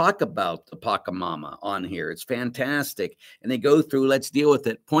talk about the Pachamama on here. It's fantastic, and they go through, let's deal with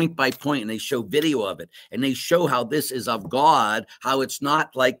it point by point, and they show video of it, and they show how this is of God, how it's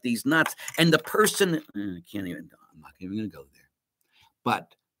not like these nuts. And the person, I'm not even going to go there,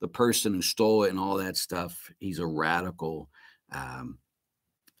 but the person who stole it and all that stuff, he's a radical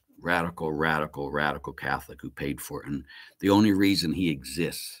Catholic who paid for it. And the only reason he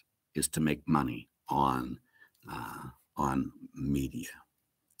exists is to make money on media,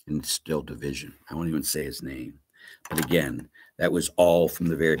 and still division. I won't even say his name. But again, that was all from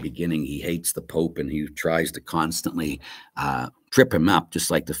the very beginning. He hates the Pope, and he tries to constantly trip him up,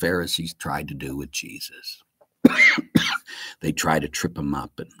 just like the Pharisees tried to do with Jesus. They try to trip him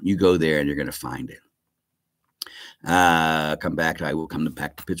up, and you go there and you're going to find it. I will come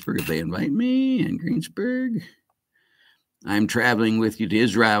back to Pittsburgh if they invite me, and Greensburg. I'm traveling with you to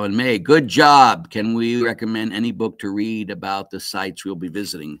Israel in May. Good job. Can we recommend any book to read about the sites we'll be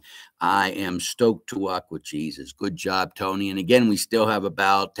visiting? I am stoked to walk with Jesus. Good job, Tony. And again, we still have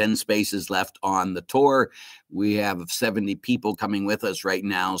about 10 spaces left on the tour. We have 70 people coming with us right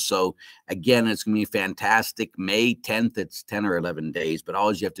now. So again, it's going to be fantastic. May 10th, it's 10 or 11 days. But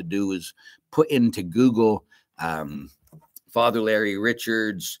all you have to do is put into Google Father Larry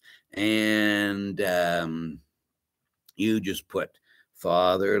Richards, and you just put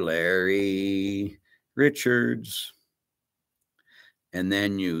Father Larry Richards, and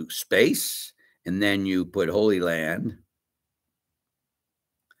then you space, and then you put Holy Land,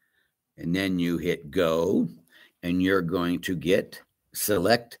 and then you hit go, and you're going to get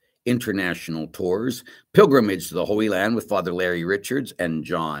select international tours, pilgrimage to the Holy Land with Father Larry Richards and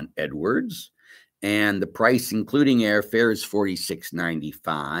John Edwards. And the price, including airfare, is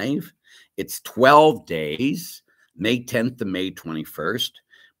 $46.95. It's 12 days. May 10th to May 21st.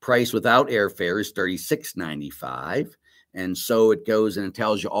 Price without airfare is $36.95. And so it goes and it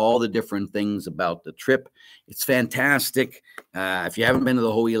tells you all the different things about the trip. It's fantastic. If you haven't been to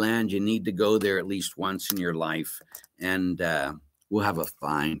the Holy Land, you need to go there at least once in your life. And we'll have a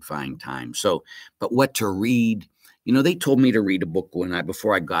fine time. So, but what to read? You know, they told me to read a book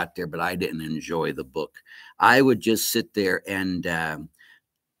before I got there, but I didn't enjoy the book. I would just sit there and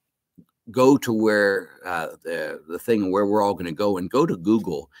go to where the thing where we're all going to go, and go to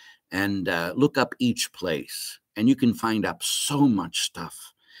Google and look up each place, and you can find out so much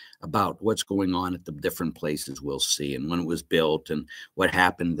stuff about what's going on at the different places we'll see, and when it was built, and what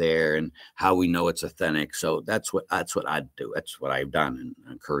happened there, and how we know it's authentic. So that's what I'd do. That's what I've done, and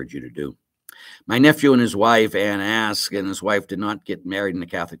I encourage you to do. My nephew and his wife, Ann Ask, and his wife did not get married in the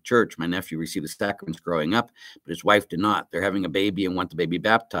Catholic Church. My nephew received the sacraments growing up, but his wife did not. They're having a baby and want the baby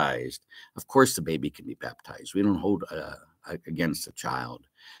baptized. Of course, the baby can be baptized. We don't hold against the child,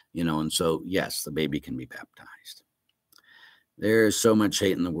 you know, and so, yes, the baby can be baptized. There's so much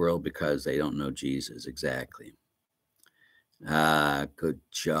hate in the world because they don't know Jesus. Exactly. Good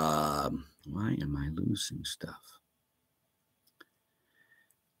job. Why am I losing stuff?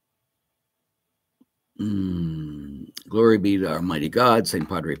 Glory be to Almighty God. St.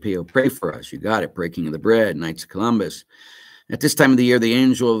 Padre Pio, pray for us. You got it. Breaking of the bread, Knights of Columbus. At this time of the year, the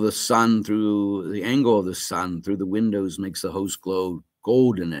angle of the sun through the windows makes the host glow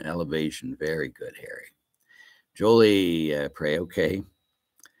golden at elevation. Very good, Harry. Jolie, pray. Okay.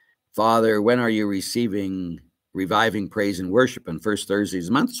 Father, when are you reviving praise and worship on first Thursdays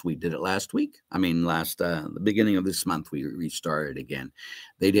of months? We did it last week. I mean, the beginning of this month, we restarted again.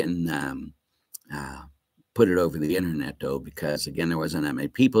 They didn't put it over the internet, though, because, again, there wasn't that many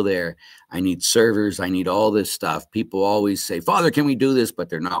people there. I need servers. I need all this stuff. People always say, Father, can we do this? But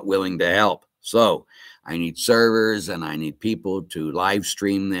they're not willing to help. So I need servers, and I need people to live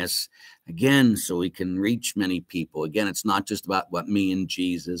stream this, again, so we can reach many people. Again, it's not just about me and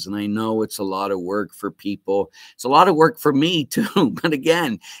Jesus. And I know it's a lot of work for people. It's a lot of work for me, too. But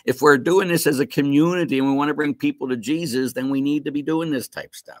again, if we're doing this as a community and we want to bring people to Jesus, then we need to be doing this type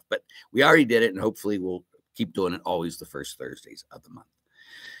of stuff. But we already did it, and hopefully we'll keep doing it always the first Thursdays of the month.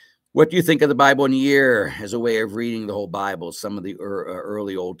 What do you think of the Bible in a year as a way of reading the whole Bible? Some of the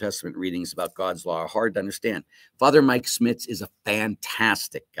early Old Testament readings about God's law are hard to understand. Father Mike Smits is a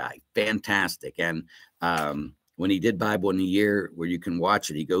fantastic guy, fantastic. And when he did Bible in a year, where you can watch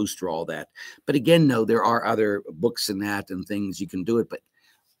it, he goes through all that. But again, no, there are other books in that and things you can do it, but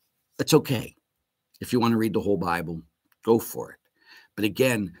it's okay. If you want to read the whole Bible, go for it. But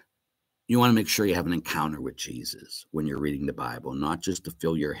again, you want to make sure you have an encounter with Jesus when you're reading the Bible, not just to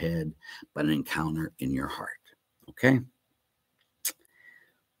fill your head, but an encounter in your heart. Okay?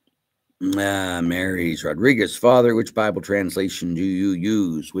 Mary's Rodriguez, Father, which Bible translation do you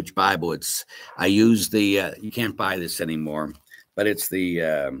use? Which Bible? I use the, you can't buy this anymore, but it's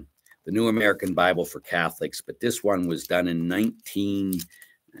the New American Bible for Catholics. But this one was done in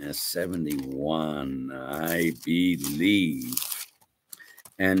 1971, I believe.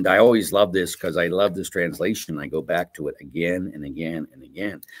 And I always love this because I love this translation. I go back to it again and again and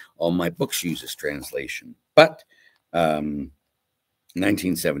again. All my books use this translation. But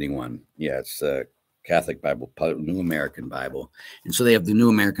 1971, yeah, it's a Catholic Bible, New American Bible. And so they have the New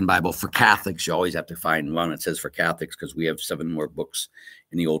American Bible for Catholics. You always have to find one that says for Catholics because we have 7 more books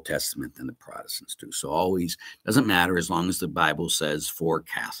in the Old Testament than the Protestants do. So always, doesn't matter as long as the Bible says for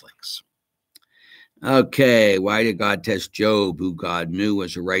Catholics. Okay, why did God test Job, who God knew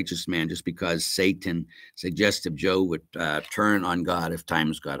was a righteous man, just because Satan suggested Job would turn on God if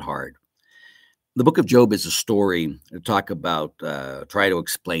times got hard? The book of Job is a story to talk about, try to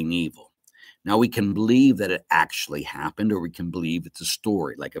explain evil. Now, we can believe that it actually happened, or we can believe it's a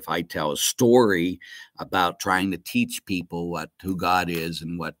story. Like if I tell a story about trying to teach people who God is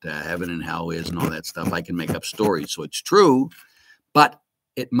and what heaven and hell is and all that stuff, I can make up stories. So it's true, but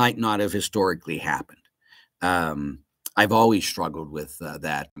it might not have historically happened. I've always struggled with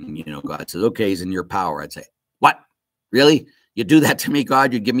that. God says, okay, he's in your power. I'd say, what? Really? You do that to me,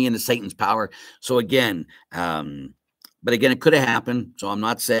 God? You give me into Satan's power? So again, but again, it could have happened. So I'm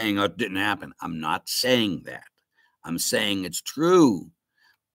not saying it didn't happen. I'm not saying that. I'm saying it's true.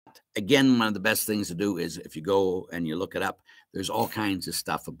 Again, one of the best things to do is if you go and you look it up, there's all kinds of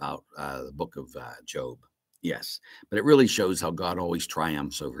stuff about the book of Job. Yes, but it really shows how God always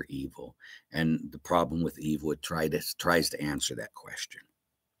triumphs over evil. And the problem with evil, it tries to answer that question.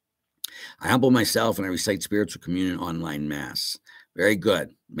 I humble myself and I recite spiritual communion online mass. Very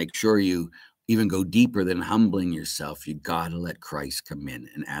good. Make sure you even go deeper than humbling yourself. You got to let Christ come in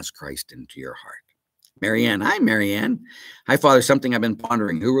and ask Christ into your heart. Marianne. Hi, Marianne. Hi, Father. Something I've been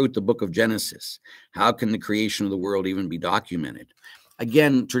pondering. Who wrote the book of Genesis? How can the creation of the world even be documented?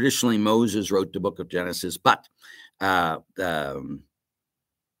 Again, traditionally, Moses wrote the book of Genesis, but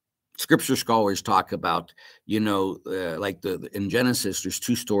scripture scholars talk about, like in Genesis, there's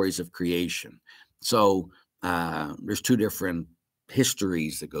two stories of creation. So there's two different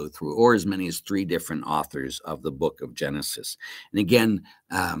histories that go through, or as many as three different authors of the book of Genesis. And again,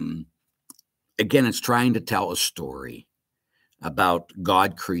 it's trying to tell a story about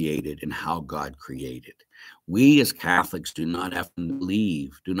God created and how God created. We as Catholics do not have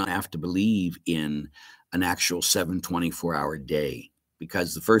to believe in an actual 7/24-hour day,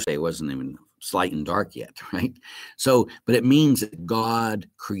 because the first day wasn't even light and dark yet, right? So, but it means that God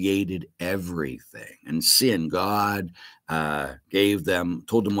created everything, and sin, God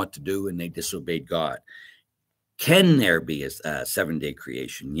told them what to do, and they disobeyed God. Can there be a 7-day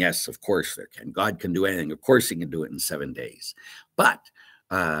creation? Yes, of course there can. God can do anything. Of course he can do it in 7 days. But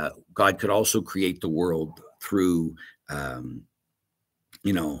God could also create the world through,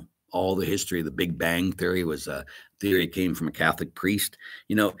 all the history. The Big Bang theory was a theory that came from a Catholic priest.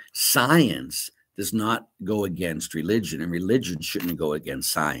 Science does not go against religion, and religion shouldn't go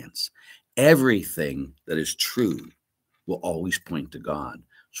against science. Everything that is true will always point to God.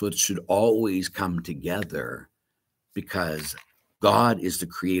 So it should always come together, because God is the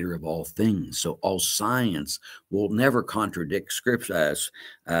creator of all things. So all science will never contradict scripture.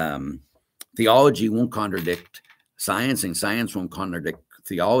 Theology won't contradict science, and science won't contradict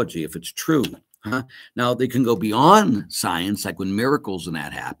theology if it's true. Now, they can go beyond science, like when miracles and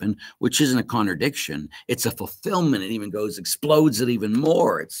that happen, which isn't a contradiction. It's a fulfillment. It even explodes it even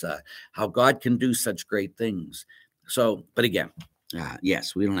more. It's how God can do such great things. So, but again,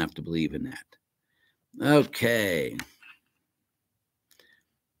 yes, we don't have to believe in that. Okay.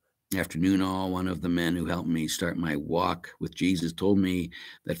 Afternoon, all. One of the men who helped me start my walk with Jesus told me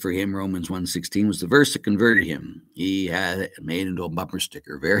that for him, Romans 1:16 was the verse that converted him. He had it made into a bumper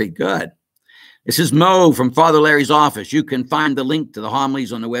sticker. Very good. This is Mo from Father Larry's office. You can find the link to the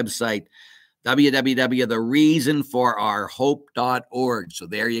homilies on the website, www.thereasonforourhope.org. So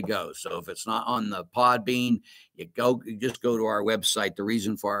there you go. So if it's not on the Podbean, you just go to our website,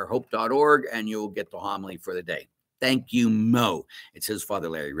 thereasonforourhope.org, and you'll get the homily for the day. Thank you, Mo. It says Father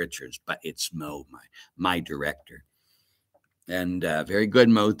Larry Richards, but it's Mo, my director. And very good,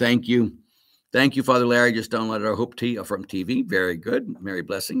 Mo. Thank you. Thank you, Father Larry. Just downloaded our Hope from TV. Very good. Merry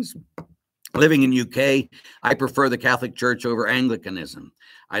blessings. Living in UK, I prefer the Catholic Church over Anglicanism.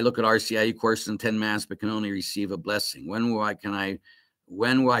 I look at RCIU courses and 10 Mass, but can only receive a blessing. When will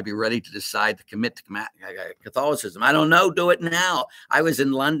I be ready to decide to commit to Catholicism? I don't know. Do it now. I was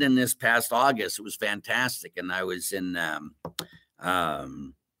in London this past August. It was fantastic. And I was in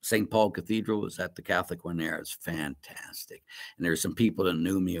St. Paul Cathedral. Was at the Catholic one there. It was fantastic. And there were some people that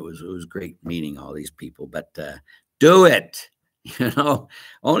knew me. It was great meeting all these people. But do it.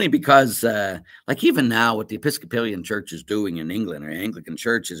 Only because, like even now, what the Episcopalian Church is doing in England, or Anglican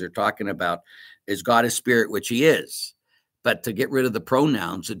churches are talking about, is God a spirit, which he is. But to get rid of the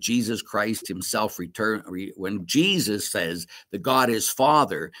pronouns that Jesus Christ himself when Jesus says that God is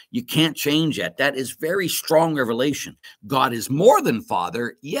Father, you can't change that. That is very strong revelation. God is more than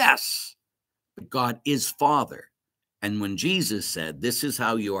Father, yes, but God is Father. And when Jesus said, this is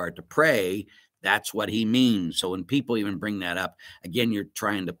how you are to pray, that's what he means. So when people even bring that up, again, you're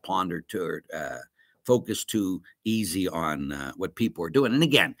trying to focus too easy on what people are doing. And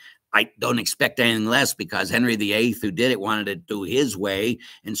again, I don't expect anything less, because Henry VIII, who did it, wanted to do his way.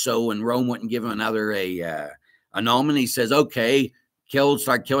 And so when Rome wouldn't give him another annulment, he says, okay,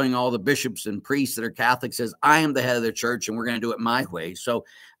 start killing all the bishops and priests that are Catholic, says, I am the head of the church and we're going to do it my way. So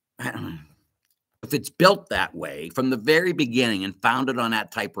If it's built that way from the very beginning and founded on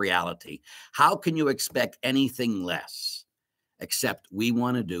that type reality, how can you expect anything less? Except we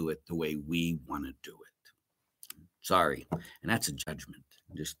want to do it the way we want to do it. Sorry. And that's a judgment,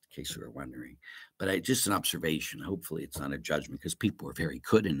 just in case you were wondering. But just an observation. Hopefully it's not a judgment because people are very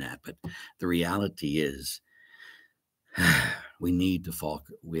good in that. But the reality is we need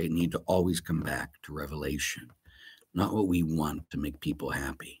to always come back to revelation, not what we want to make people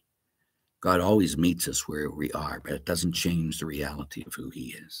happy. God always meets us where we are, but it doesn't change the reality of who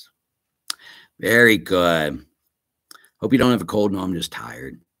he is. Very good. Hope you don't have a cold. No, I'm just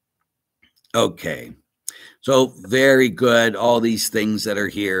tired. Okay. So very good. All these things that are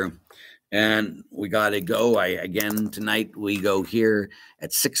here. And we got to go. Again, tonight we go here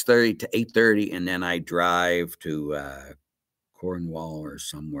at 6:30 to 8:30. And then I drive to Cornwall or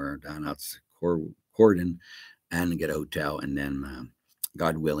somewhere down outside Cordon and get a hotel. And then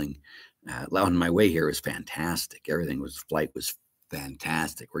God willing, on my way here was fantastic. Flight was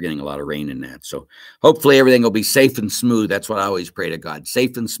fantastic. We're getting a lot of rain in that. So hopefully everything will be safe and smooth. That's what I always pray to God.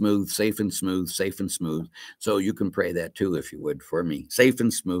 Safe and smooth, safe and smooth, safe and smooth. So you can pray that too, if you would, for me. Safe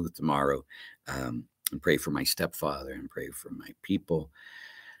and smooth tomorrow. And pray for my stepfather and pray for my people.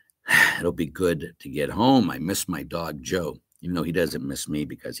 It'll be good to get home. I miss my dog, Joe. Even though he doesn't miss me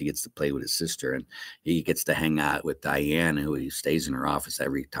because he gets to play with his sister and he gets to hang out with Diane, who he stays in her office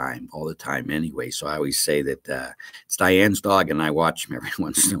all the time anyway. So I always say that it's Diane's dog and I watch him every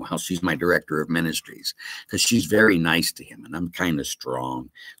once in a while. She's my director of ministries because she's very nice to him and I'm kind of strong.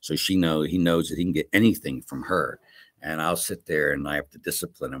 So he knows that he can get anything from her. And I'll sit there and I have to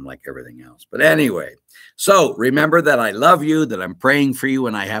discipline him like everything else. But anyway, so remember that I love you, that I'm praying for you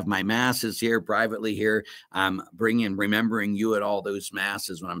when I have my masses here privately here. I'm remembering you at all those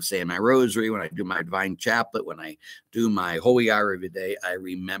masses when I'm saying my rosary, when I do my divine chaplet, when I do my holy hour of the day, I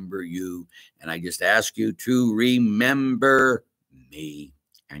remember you. And I just ask you to remember me.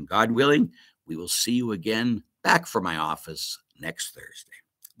 And God willing, we will see you again back from my office next Thursday.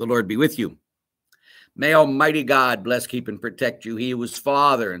 The Lord be with you. May Almighty God bless, keep, and protect you. He who is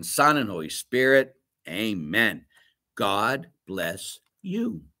Father and Son and Holy Spirit. Amen. God bless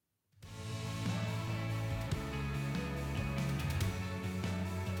you.